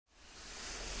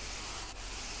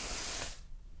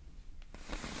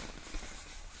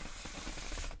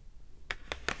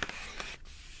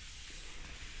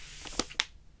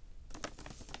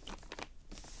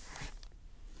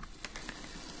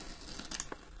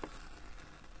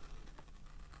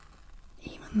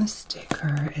And the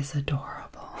sticker is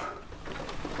adorable.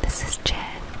 This is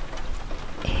Jen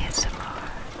ASMR.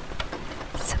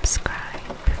 Subscribe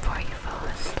before you fall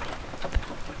asleep.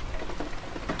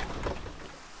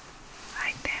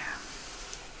 Right there.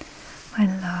 My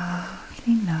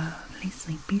lovely, lovely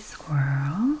sleepy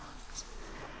squirrels.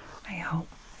 I hope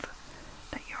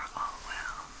that you're all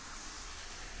well.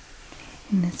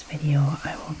 In this video,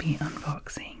 I will be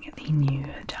unboxing the new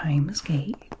Times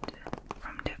Gate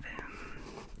from Divoom.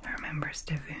 Who remembers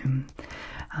Divoom?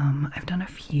 I've done a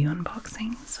few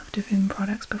unboxings of Divoom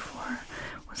products before.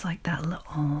 It was like that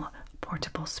little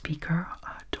portable speaker.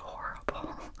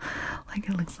 Adorable. Like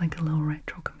it looks like a little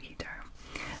retro computer.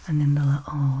 And then the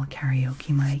little karaoke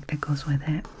mic that goes with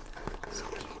it. So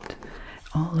cute.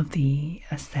 All of the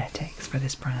aesthetics for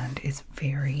this brand is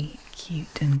very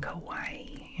cute and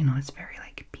kawaii. You know, it's very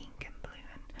like pink and blue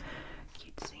and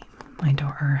cutesy. My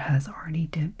daughter has already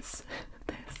dips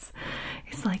this.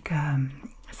 It's like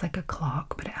a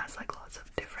clock, but it has like lots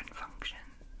of different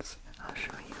functions. I'll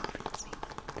show you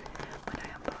when I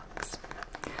unbox.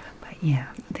 But yeah,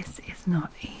 this is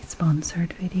not a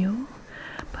sponsored video,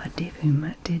 but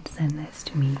Divoom did send this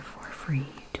to me for free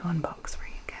to unbox for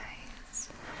you guys.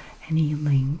 Any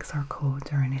links or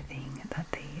codes or anything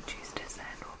that they choose to send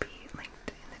will be linked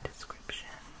in the description.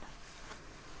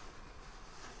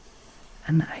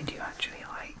 And I do actually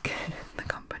like the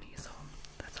company, so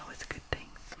that's always a good thing.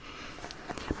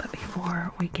 But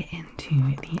before we get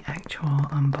into the actual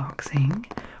unboxing,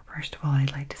 first of all,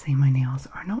 I'd like to say my nails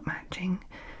are not matching.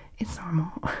 It's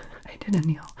normal. I did a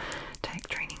nail tech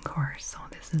training course, so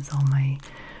this is all my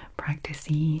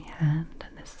practice-y hand,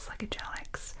 and this is like a gel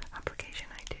X application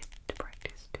I did to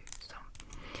practice too. So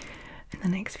in the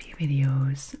next few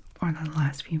videos, or the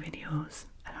last few videos,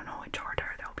 I don't know which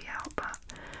order they'll be out, but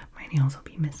my nails will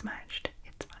be mismatched.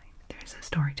 It's fine. There's a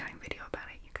story time video about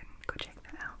it. You can go check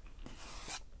that out.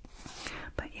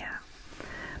 But yeah,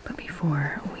 but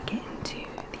before we get into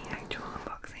the actual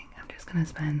unboxing, I'm just gonna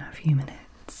spend a few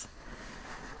minutes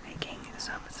making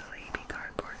some sleepy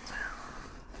cardboard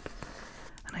sounds.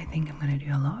 And I think I'm gonna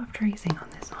do a lot of tracing on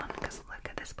this one because look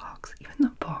at this box. Even the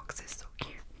box is so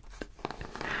cute.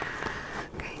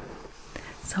 Okay,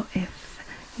 so if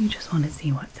you just want to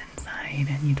see what's inside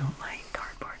and you don't like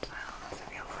cardboard sounds,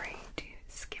 feel free to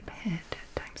skip ahead.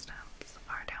 Timestamps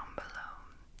are down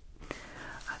below.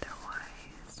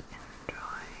 Otherwise, enjoy.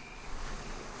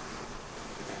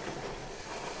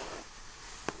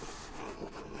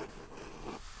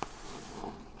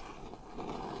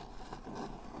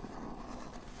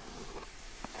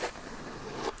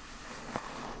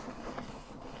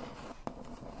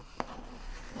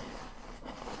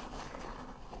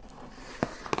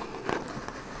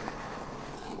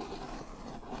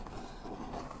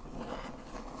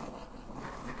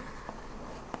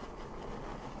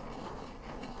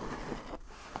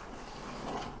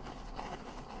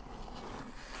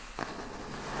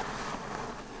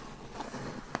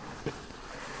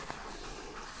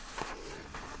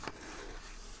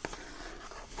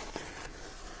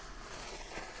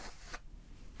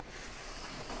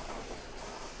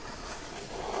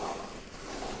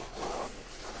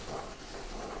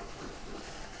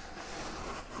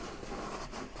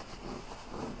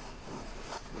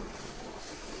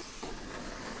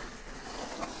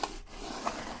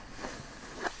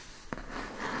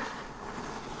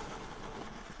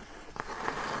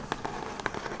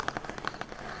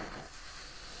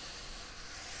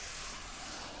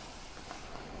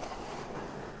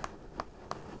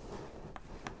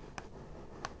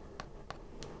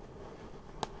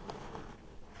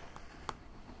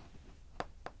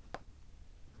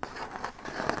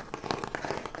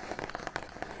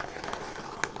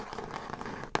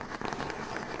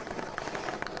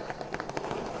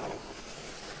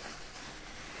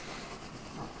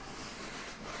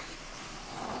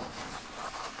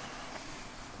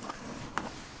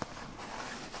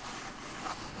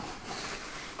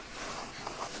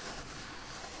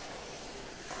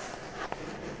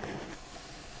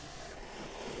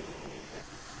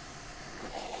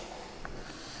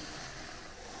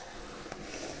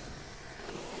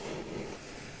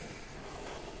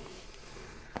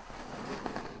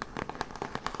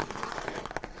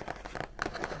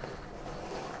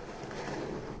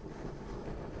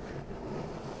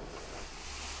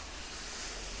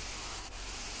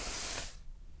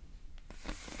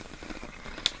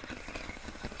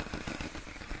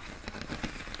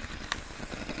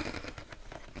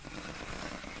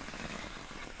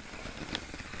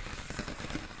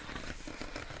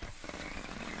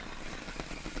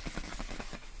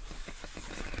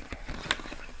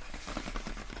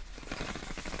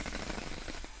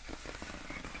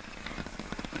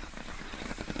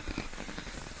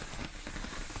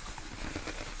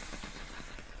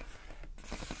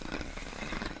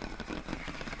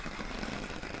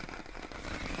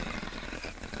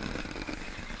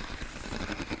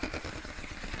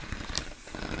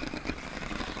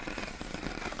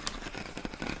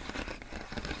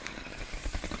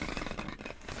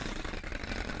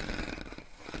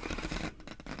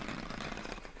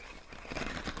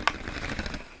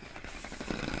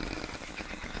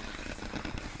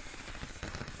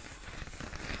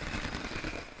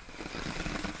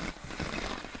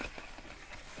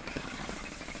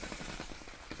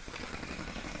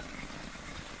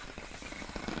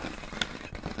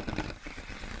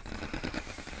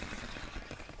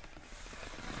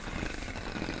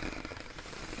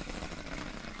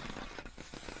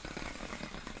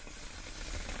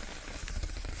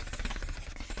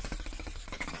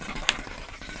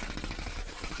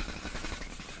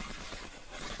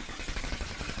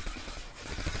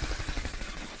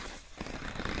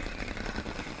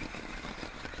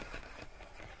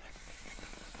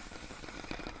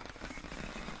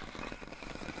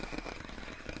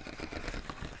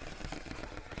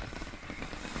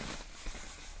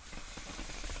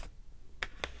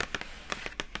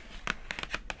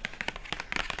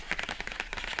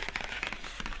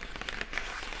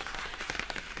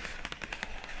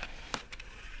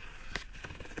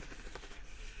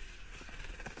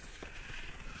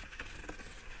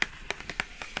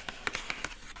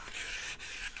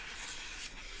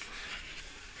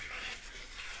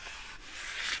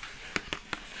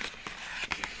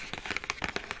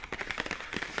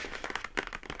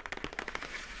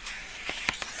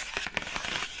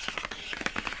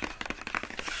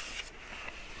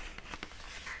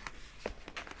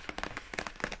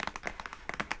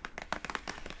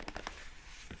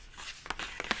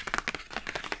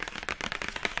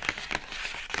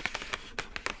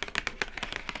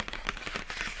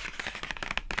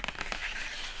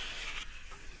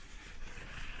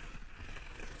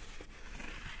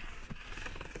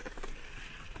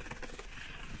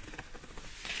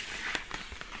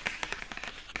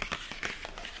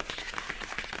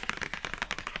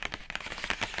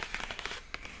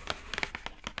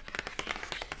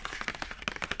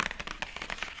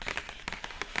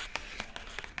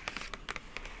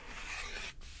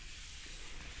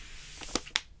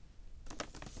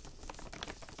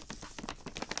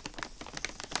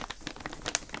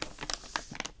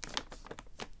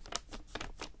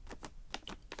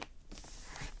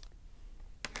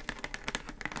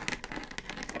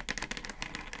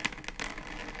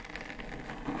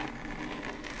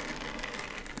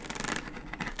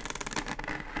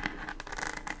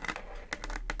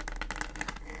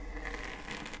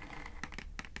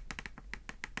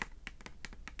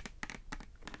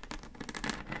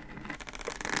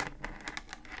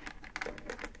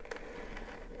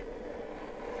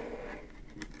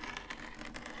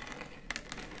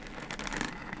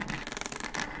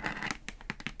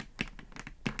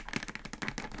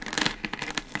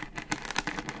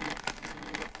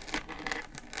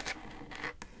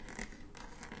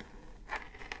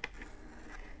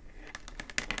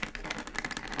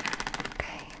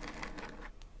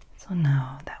 So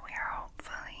now that we are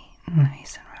hopefully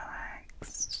nice and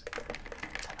relaxed,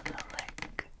 let's have a little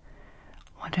lick.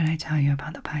 What did I tell you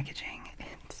about the packaging?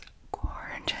 It's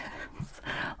gorgeous.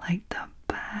 Like the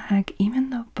bag, even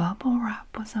the bubble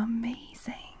wrap was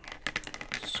amazing.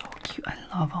 So cute. I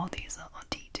love all these little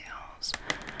details.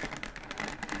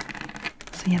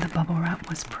 So yeah, the bubble wrap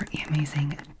was pretty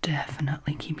amazing.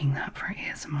 Definitely keeping that for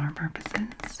ASMR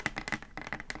purposes.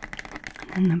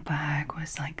 And then the bag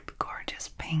was like gorgeous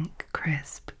pink,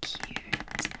 crisp,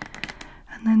 cute.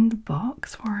 And then the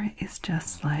box for it is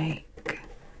just like,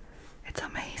 it's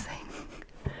amazing.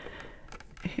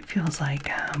 It feels like,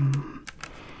 I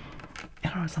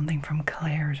don't know, something from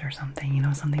Claire's or something, you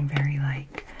know, something very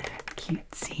like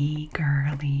cutesy,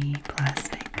 girly,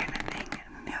 plastic kind of thing.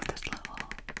 And then they have this little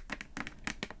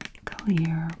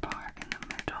clear part in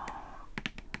the middle.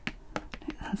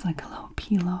 It has like a little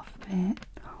peel off bit.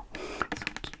 It's so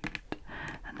cute.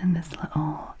 And then this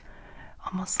little,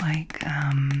 almost like,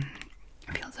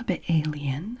 it feels a bit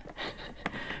alien,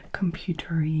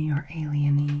 computery or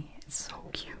alien-y. It's so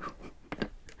cute.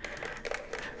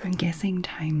 I'm guessing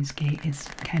Times Gate is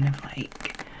kind of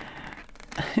like,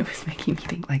 it was making me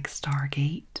think like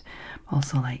Stargate,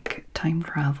 also like time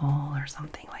travel or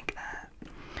something like that.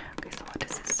 Okay, so what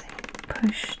does this say?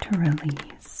 Push to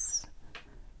release.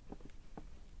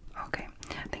 Okay,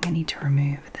 I think I need to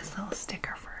remove this little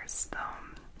sticker first though.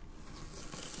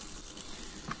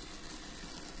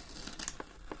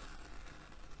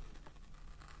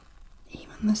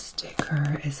 Even the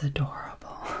sticker is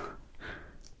adorable.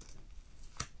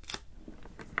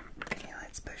 Okay,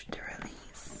 let's push to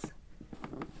release.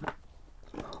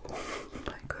 Oh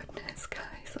my goodness,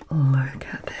 guys, look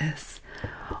at this.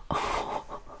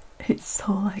 Oh, it's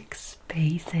so like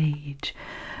space age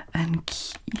and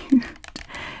cute.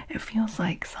 It feels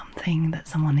like something that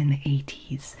someone in the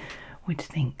 80s would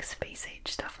think space age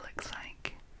stuff looks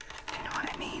like. Do you know what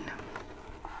I mean?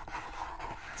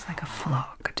 It's like a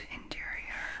flocked interior.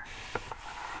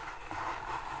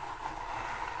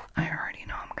 I already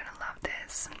know I'm gonna love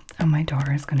this. And my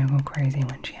daughter is gonna go crazy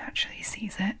when she actually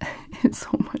sees it. It's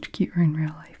so much cuter in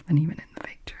real life than even in the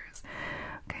pictures.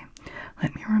 Okay,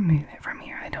 let me remove it from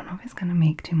here. I don't know if it's gonna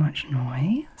make too much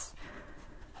noise,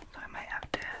 so I might have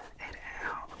to edit it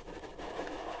out.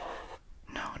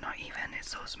 No, not even.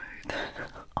 It's so smooth.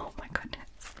 Oh my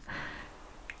goodness.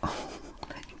 Oh,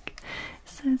 like, it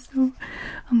says so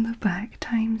on the back,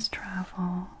 times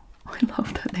travel. I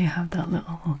love that they have that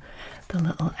little, the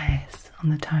little S on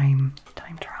the time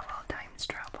travel, times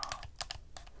travel.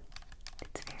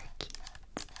 It's very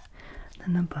cute.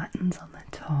 Then the buttons on the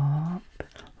top,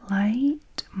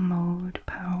 light, mode,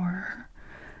 power,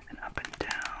 and up and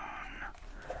down.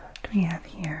 What do we have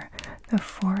here? The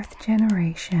 4th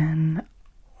generation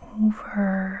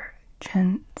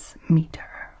Overgence meter.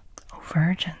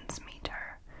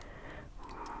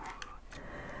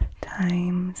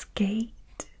 Times Gate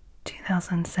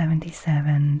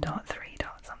 2077.3.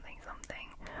 something something.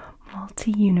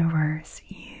 Multi-universe.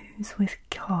 Use with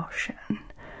caution.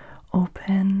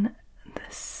 Open the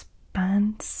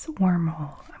Spance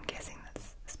wormhole. I'm guessing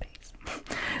that's space.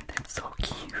 That's so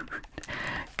cute.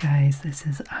 Guys, this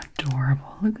is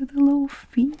adorable. Look at the little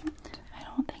feet. I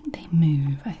don't think they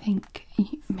move. I think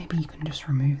maybe you can just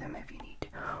remove them if you need to.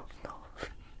 Little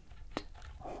feet.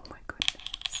 Oh my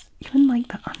goodness. Even like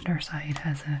the underside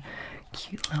has a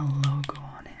cute little logo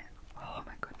on it. Oh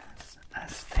my goodness.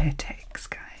 Aesthetics,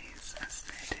 guys.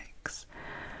 Aesthetics.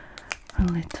 A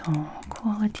little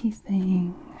quality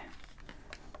thing.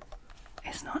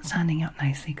 It's not standing up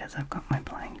nicely because I've got my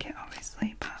blanket,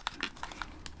 obviously, but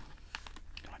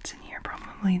what's in here?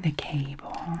 Probably the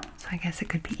cable. So I guess it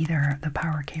could be either the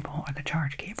power cable or the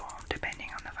charge cable, depending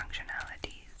on the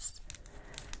functionalities.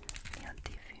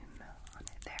 Divoom on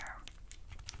it there.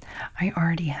 I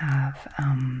already have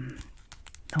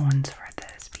the ones for the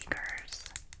speakers.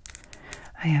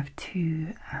 I have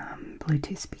 2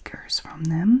 Bluetooth speakers from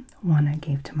them. One I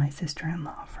gave to my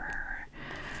sister-in-law for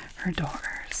her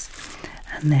daughters,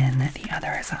 and then the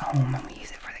other is at home and we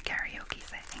use it for the karaoke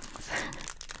settings.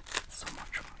 So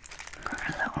much fun.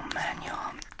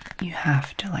 you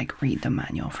have to like read the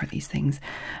manual for these things.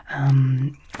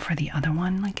 For the other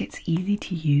one, like it's easy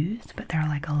to use, but there are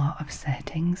like a lot of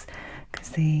settings because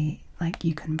they like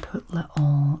you can put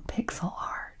little pixel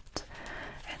art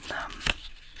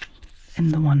in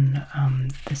the one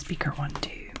the speaker one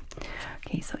too.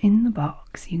 Okay, so in the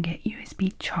box you get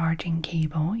USB charging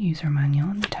cable, user manual,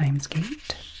 and the Times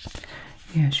Gate.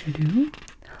 Yes, you do.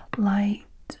 Light,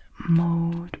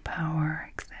 mode, power,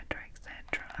 etc,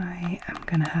 etc. I am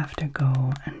gonna have to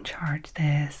go and charge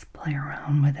this, play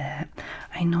around with it.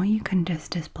 I know you can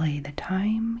just display the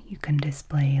time, you can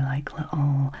display like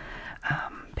little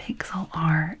pixel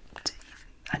art.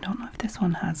 I don't know if this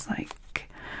one has like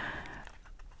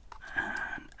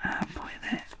an app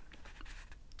with it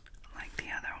like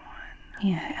the other one.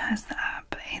 Yeah, it has the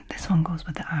app. This one goes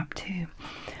with the app too.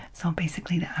 So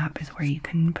basically the app is where you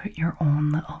can put your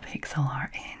own little pixel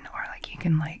art in, or like you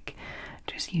can like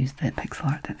just use the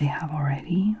pixel art that they have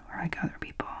already, or like other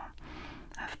people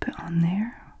have put on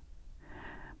there.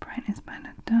 Brightness,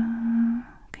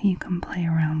 okay, you can play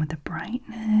around with the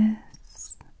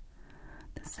brightness,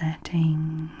 the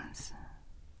settings,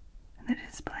 and the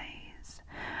displays.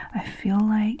 I feel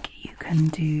like you can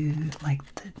do like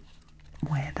the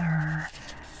weather,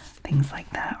 things like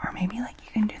that, or maybe like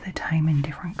you can do the time in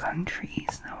different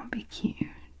countries. That would be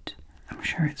cute. I'm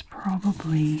sure it's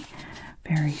probably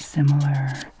very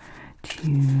similar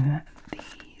to the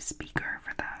speaker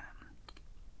for that,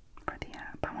 for the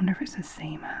app. I wonder if it's the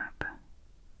same app.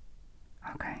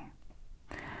 Okay,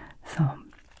 so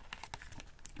I'm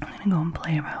gonna go and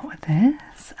play around with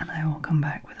this, and I will come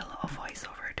back with a little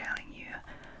voiceover telling you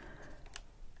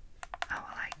how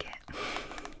I like it.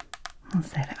 I'll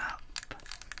set it up.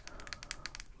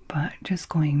 But just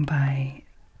going by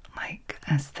like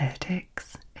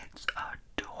aesthetics, it's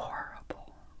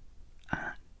adorable.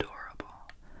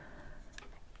 Adorable.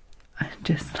 I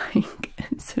just like,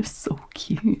 it's just so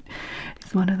cute.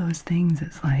 It's one of those things,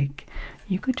 it's like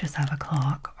you could just have a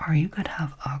clock, or you could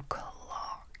have a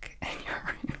clock in your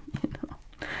room, you know.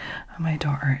 And my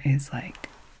daughter is like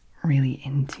really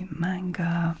into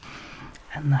manga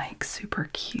and like super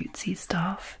cutesy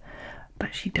stuff.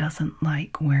 But she doesn't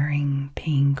like wearing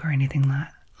pink or anything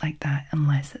like that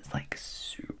unless it's like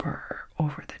super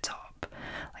over the top.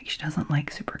 Like she doesn't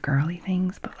like super girly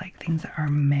things, but like things that are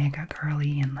mega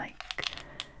girly and like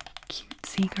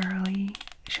cutesy girly,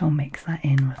 she'll mix that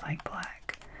in with like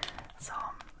black. So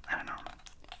I don't know.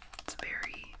 It's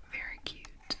very, very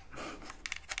cute.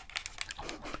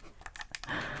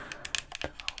 The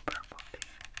little purple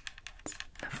bits.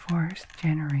 The 4th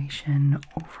generation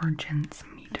overgence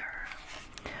meter.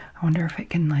 I wonder if it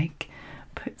can like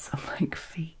put some like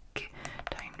fake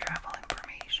time travel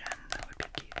information. That would be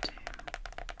cute too.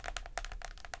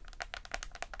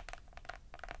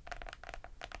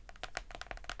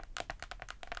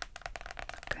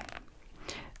 Okay,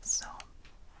 so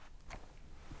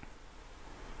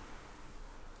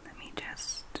let me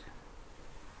just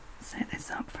set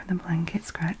this up for the blanket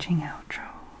scratching outro,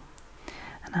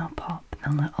 and I'll pop the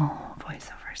little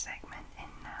voiceover segment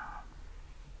in now.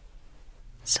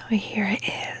 So here it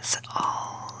is,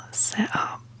 all set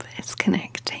up. It's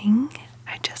connecting.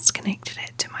 I just connected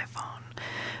it to my phone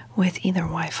with either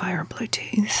Wi-Fi or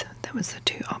Bluetooth. That was the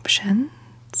 2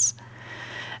 options.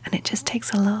 And it just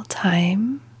takes a little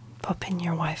time. Pop in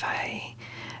your Wi-Fi,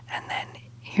 and then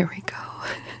here we go.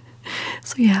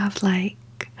 So you have like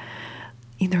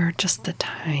either just the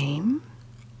time,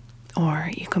 or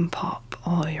you can pop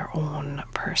all your own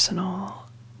personal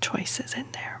choices in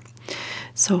there.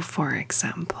 So for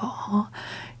example,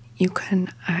 you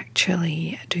can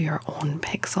actually do your own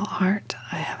pixel art.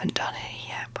 I haven't done it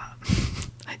yet, but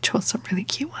I chose some really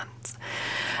cute ones.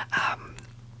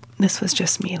 This was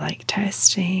just me like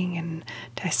testing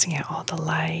out all the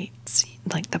lights,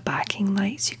 like the backing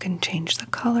lights. You can change the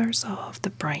colors of,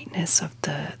 the brightness of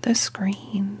the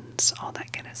screens, all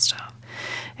that kind of stuff.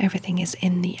 Everything is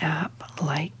in the app,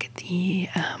 like the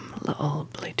little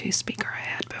Bluetooth speaker I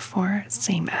had before.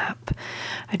 Same app.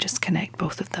 I just connect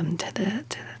both of them to the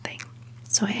thing.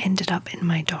 So I ended up in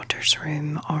my daughter's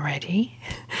room already.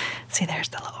 See, there's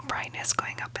the little brightness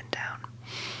going up and down.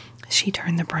 She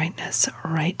turned the brightness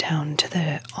right down to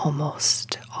the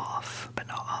almost off, but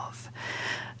not off,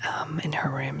 in her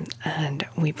room, and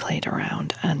we played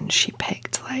around, and she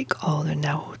picked like all the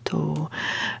Naruto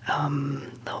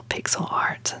little pixel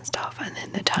arts and stuff, and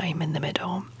then the time in the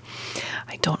middle.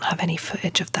 I don't have any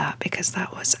footage of that because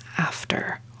that was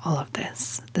after all of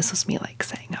this. This was me like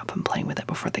setting up and playing with it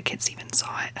before the kids even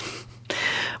saw it.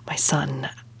 My son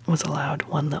was allowed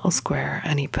one little square,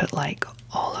 and he put like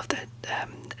all of the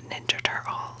Ninja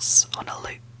Turtles on a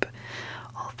loop,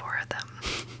 all 4 of them.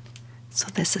 So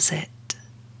this is it,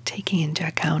 taking into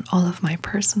account all of my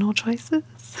personal choices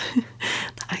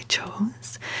that I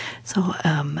chose. So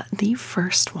the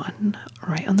first one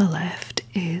right on the left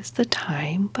is the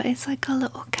time, but it's like a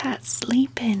little cat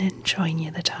sleeping and showing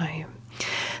you the time.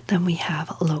 Then we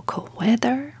have local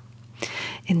weather.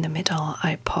 In the middle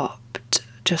I popped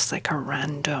just like a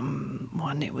random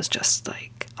one. It was just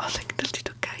like, oh look, the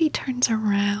little guy, he turns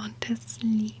around to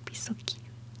sleep, he's so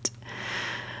cute.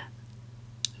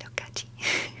 Look at you.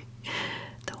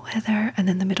 The weather, and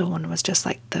then the middle one was just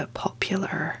like the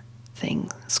popular thing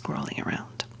scrolling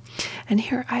around. And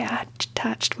here I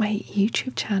attached my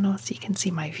YouTube channel so you can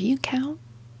see my view count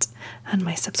and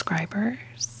my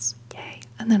subscribers. Yay.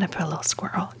 And then I put a little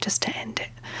squirrel just to end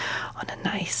it on a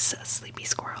nice sleepy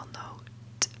squirrel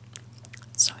note.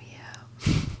 So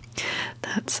yeah,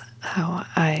 that's how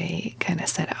I kind of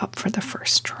set it up for the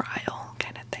first trial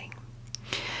kind of thing.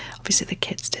 Obviously the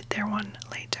kids did their one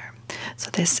later.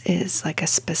 So this is like a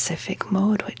specific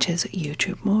mode, which is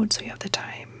YouTube mode. So you have the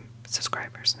time,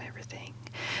 subscribers and everything.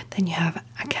 Then you have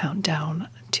a countdown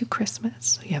to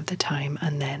Christmas. So you have the time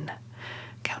and then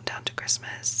countdown to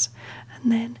Christmas.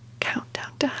 And then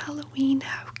countdown to Halloween.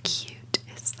 How cute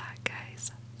is that,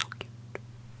 guys? So cute.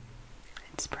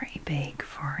 It's pretty big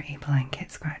for a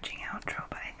blanket scratching outro,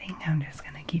 but I think I'm just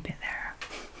going to keep it there.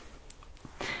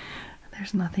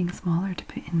 There's nothing smaller to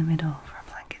put in the middle for a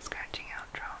blanket scratching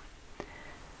outro.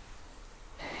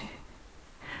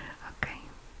 Okay,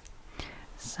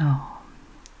 so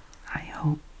I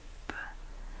hope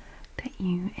that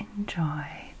you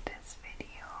enjoyed this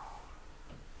video,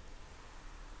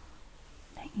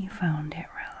 that you found it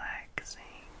relaxing.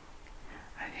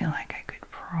 I feel like I could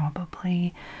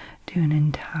probably do an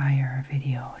entire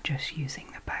video just using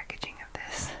the packaging of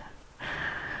this.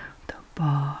 The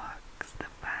box, the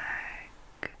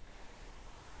bag,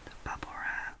 the bubble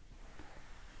wrap,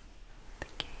 the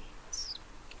case,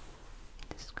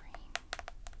 the screen.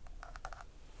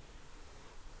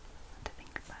 To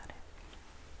think about it.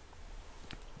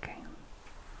 Okay.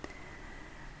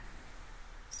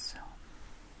 So,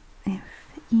 if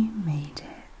you made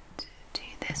it to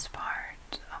this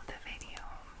part of the video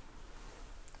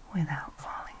without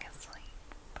falling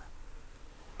asleep,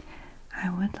 I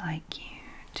would like you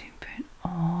to put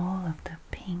all of the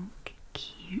pink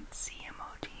cutesy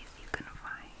emojis you can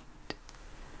find.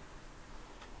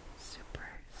 Super,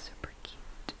 super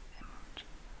cute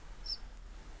emojis.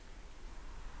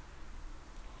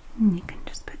 And you can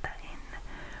just put that in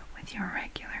with your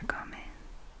regular comment.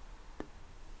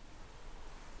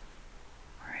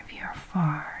 Or if you're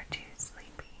far too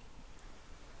sleepy,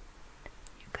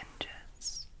 you can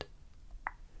just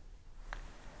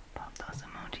pop those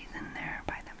emojis in there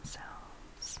by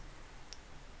themselves.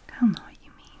 I'll know what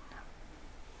you mean.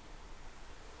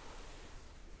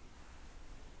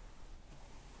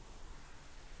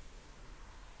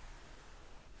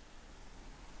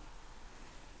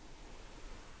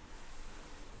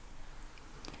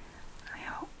 I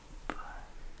hope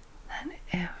that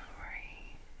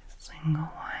every single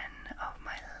one of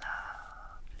my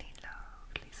lovely,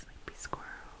 lovely sleepy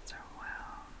squirrels are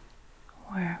well,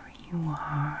 wherever you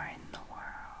are in the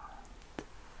world,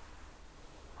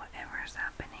 whatever's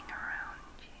happening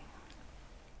around you.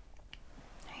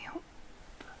 I hope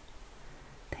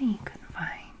that you can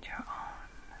find your own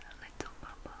little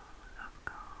bubble of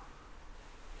calm.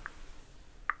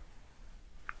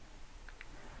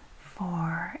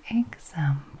 For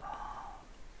example,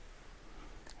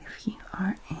 if you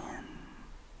are in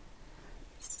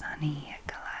sunny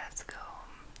Glasgow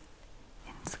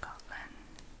in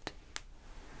Scotland,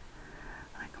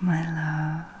 like my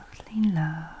lovely,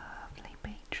 lovely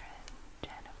patron,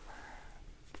 Jennifer.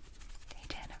 Hey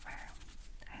Jennifer,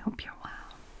 I hope you're well.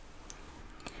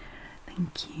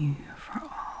 Thank you for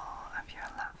all of your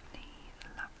lovely,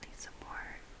 lovely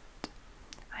support.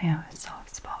 I have a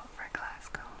soft spot for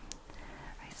Glasgow.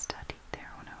 I studied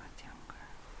there when I was younger.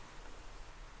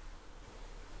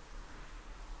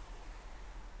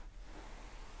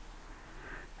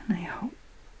 And I hope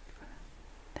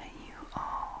that you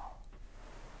all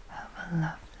have a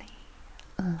lovely,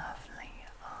 lovely